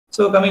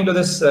So coming to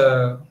this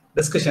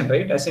discussion,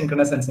 right,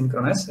 asynchronous and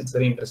synchronous, it's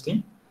very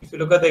interesting. If you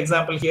look at the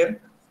example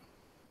here,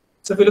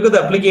 so if you look at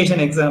the application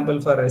example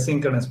for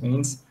asynchronous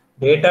means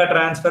data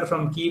transfer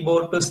from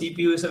keyboard to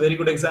CPU is a very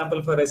good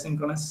example for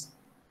asynchronous.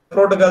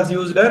 Protocols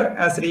used are,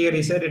 as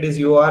Rieri said, it is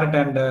UART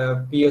and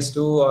PS2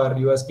 or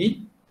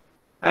USB,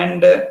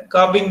 and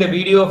copying the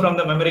video from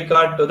the memory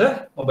card to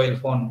the mobile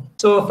phone.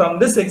 So from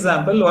this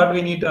example, what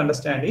we need to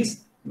understand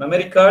is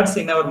memory cards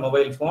in our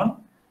mobile phone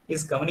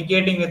is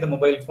communicating with the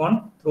mobile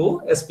phone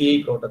through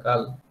SPI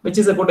protocol, which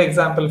is a good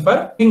example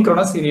for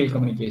synchronous serial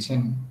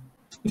communication.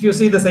 If you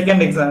see the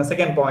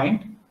second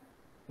point,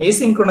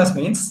 asynchronous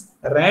means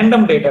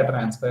random data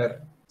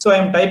transfer. So I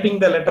am typing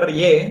the letter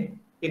A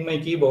in my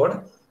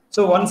keyboard.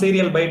 So one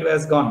serial byte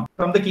has gone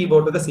from the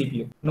keyboard to the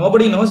CPU.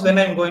 Nobody knows when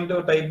I'm going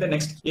to type the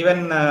next.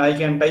 Even I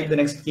can type the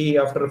next key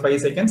after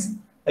 5 seconds.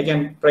 I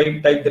can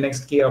type the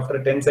next key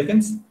after 10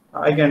 seconds.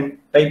 I can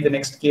type the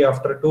next key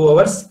after 2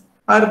 hours.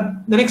 Or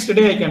the next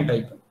day I can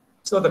type.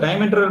 So the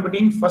time interval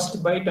between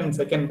first byte and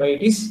second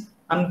byte is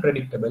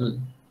unpredictable.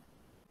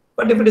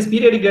 But if it is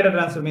periodic data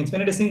transfer means,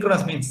 when it is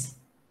synchronous means,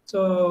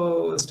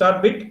 so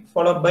start bit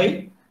followed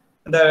by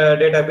the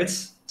data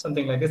bits,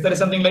 something like this. There is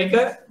something like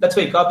that's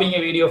why copying a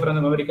video from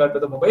the memory card to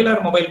the mobile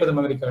or mobile to the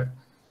memory card.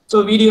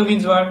 So video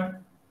means what?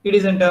 It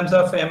is in terms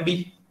of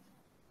MB,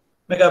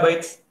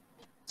 megabytes.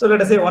 So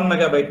let us say 1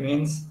 megabyte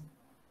means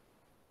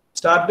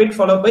start bit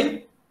followed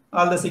by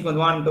all the sequence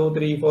 1, 2,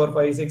 3, 4,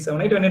 5, 6,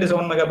 7, 8. When it is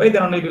 1 megabyte,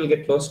 then only it will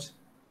get closed.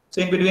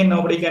 So in between,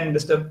 nobody can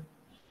disturb.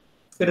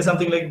 There is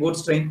something like boot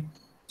strain.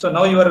 So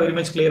now you are very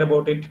much clear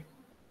about it.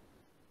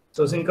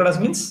 So synchronous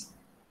means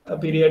a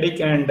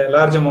periodic and a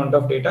large amount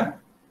of data.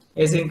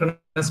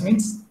 Asynchronous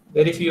means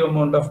very few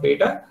amount of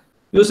data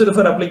used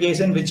for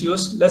application which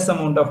use less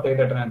amount of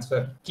data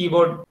transfer.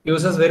 Keyboard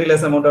uses very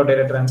less amount of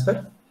data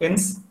transfer.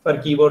 Hence, for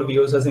keyboard we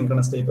use a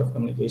synchronous type of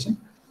communication.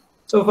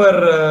 So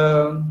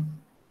for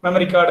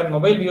memory card and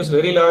mobile, we use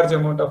very large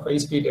amount of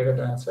high-speed data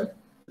transfer.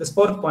 This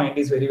fourth point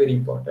is very, very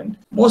important.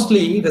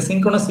 Mostly, the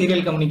synchronous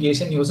serial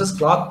communication uses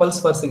clock pulse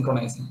for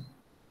synchronizing.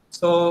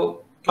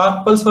 So,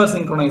 clock pulse for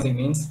synchronizing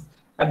means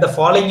at the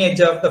falling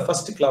edge of the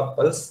first clock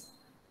pulse,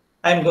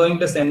 I am going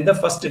to send the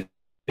first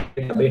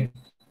data bit.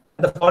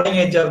 At the falling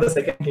edge of the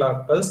second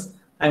clock pulse,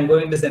 I am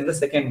going to send the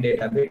second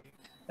data bit.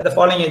 At the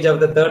falling edge of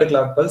the third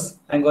clock pulse,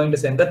 I am going to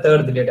send the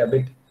third data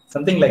bit.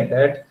 Something like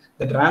that.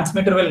 The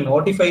transmitter will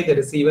notify the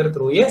receiver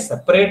through a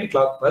separate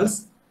clock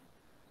pulse.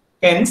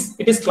 Hence,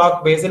 it is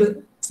clock-based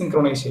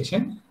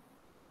synchronization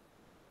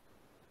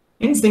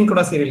in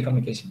synchronous serial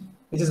communication,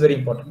 which is very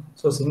important.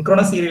 So,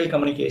 synchronous serial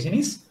communication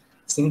is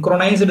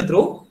synchronized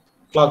through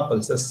clock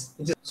pulses.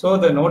 So,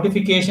 the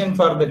notification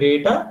for the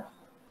data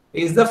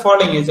is the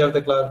falling edge of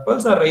the clock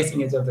pulse or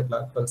rising edge of the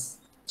clock pulse.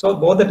 So,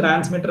 both the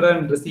transmitter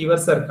and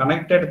receivers are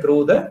connected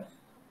through the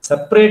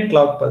separate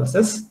clock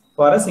pulses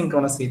for a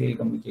synchronous serial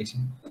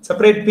communication.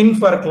 Separate pin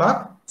for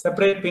clock,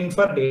 separate pin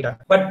for data.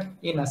 But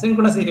in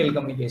asynchronous serial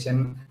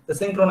communication, the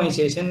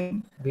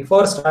synchronization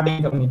before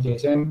starting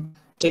communication,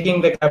 checking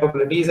the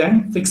capabilities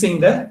and fixing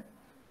the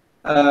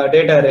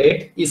data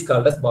rate is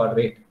called as baud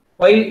rate.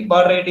 Why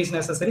baud rate is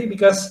necessary?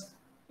 Because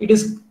it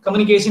is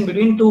communication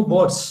between two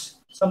boards,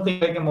 something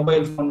like a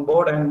mobile phone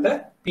board and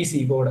the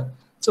PC board.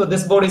 So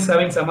this board is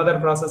having some other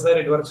processor,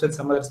 it works with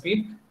some other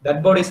speed.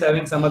 That board is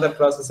having some other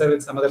processor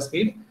with some other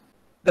speed.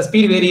 The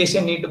speed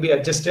variation need to be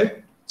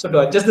adjusted. So to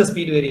adjust the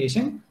speed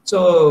variation,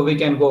 so we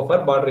can go for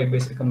baud rate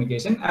based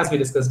communication as we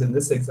discussed in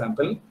this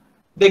example.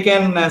 They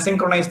can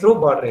synchronize through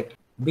baud rate.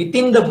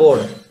 Within the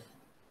board,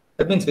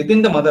 that means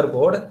within the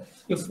motherboard,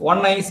 if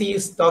one IC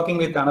is talking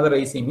with another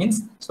IC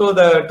means, so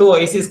the two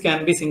ICs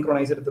can be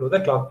synchronized through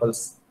the clock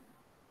pulse.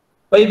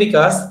 Why?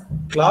 Because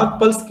clock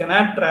pulse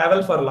cannot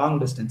travel for long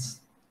distance.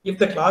 If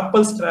the clock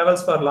pulse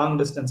travels for long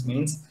distance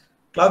means,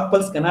 clock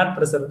pulse cannot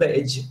preserve the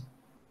edge.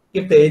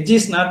 If the edge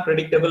is not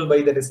predictable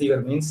by the receiver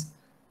means,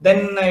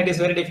 then it is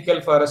very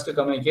difficult for us to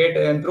communicate,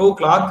 and through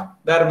clock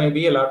there may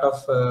be a lot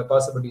of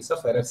possibilities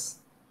of errors.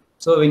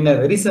 So in a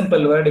very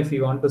simple word, if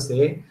you want to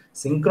say,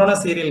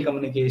 synchronous serial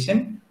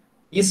communication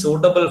is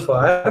suitable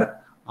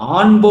for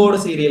on-board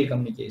serial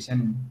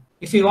communication.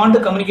 If you want to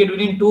communicate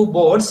between two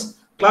boards,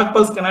 clock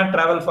pulse cannot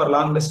travel for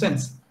long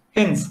distance.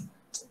 Hence,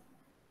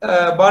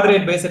 baud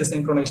rate based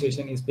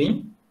synchronization is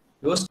being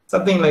used.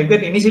 Something like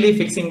that, initially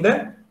fixing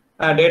the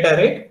data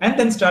rate and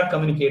then start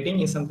communicating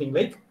is something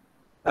like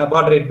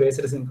baud rate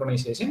based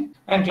synchronization,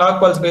 and clock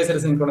pulse based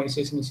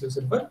synchronization is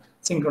used for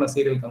synchronous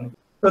serial communication.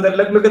 So then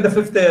let's look at the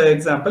fifth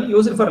example,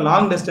 used for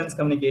long distance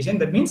communication.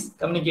 That means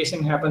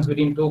communication happens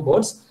between two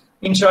boards.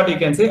 In short, you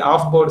can say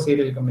off-board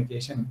serial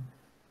communication.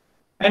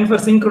 And for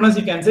synchronous,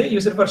 you can say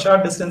used for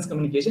short distance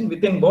communication.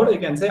 Within board, you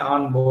can say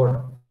on board.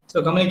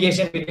 So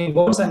communication between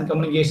boards and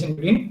communication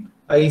between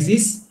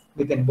ICs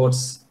within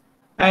boards.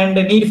 And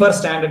the need for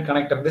standard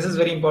connector. This is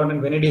very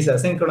important. When it is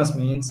asynchronous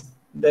means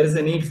there is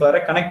a need for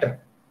a connector.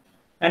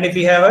 And if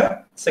we have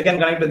a second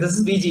connector, this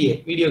is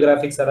VGA, video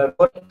graphics error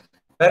code,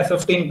 where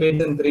 15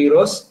 pins in 3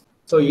 rows.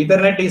 So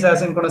Ethernet is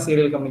asynchronous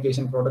serial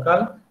communication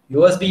protocol.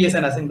 USB is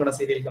an asynchronous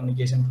serial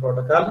communication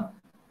protocol.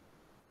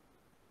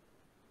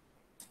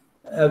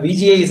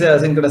 VGA is a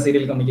asynchronous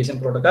serial communication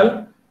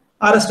protocol.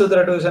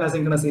 RS-232 is an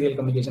asynchronous serial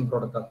communication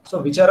protocol.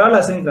 So which are all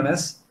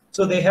asynchronous.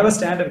 So they have a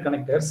standard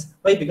connectors.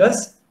 Why?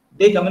 Because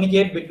they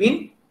communicate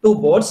between two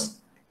boards.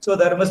 So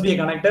there must be a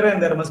connector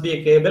and there must be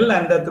a cable,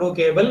 and through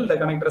cable the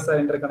connectors are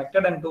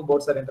interconnected and two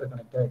boards are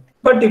interconnected.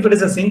 But if it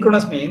is a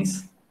synchronous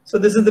means, so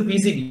this is the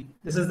PCB.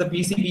 This is the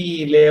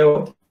PCB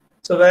layout.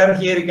 So where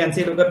here you can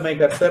see, look at my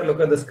cursor,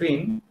 look at the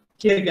screen.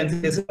 Here you can see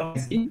this is one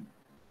IC,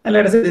 and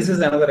let us say this is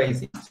another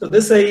IC. So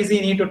this IC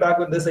need to talk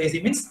with this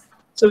IC means,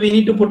 so we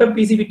need to put a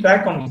PCB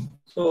track only.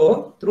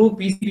 So through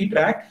PCB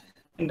track,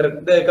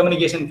 the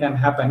communication can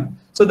happen.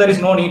 So there is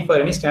no need for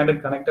any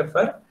standard connector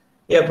for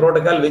a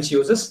protocol which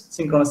uses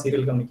synchronous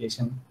serial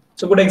communication.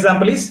 So good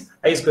example is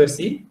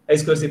I2C.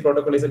 I2C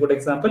protocol is a good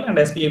example, and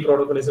SPA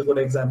protocol is a good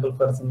example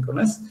for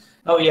synchronous.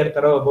 Now we are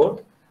thorough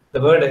about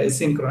the word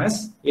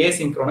synchronous,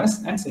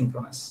 asynchronous, and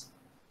synchronous.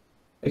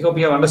 I hope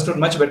you have understood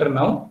much better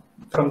now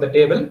from the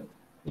table,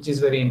 which is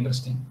very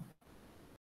interesting.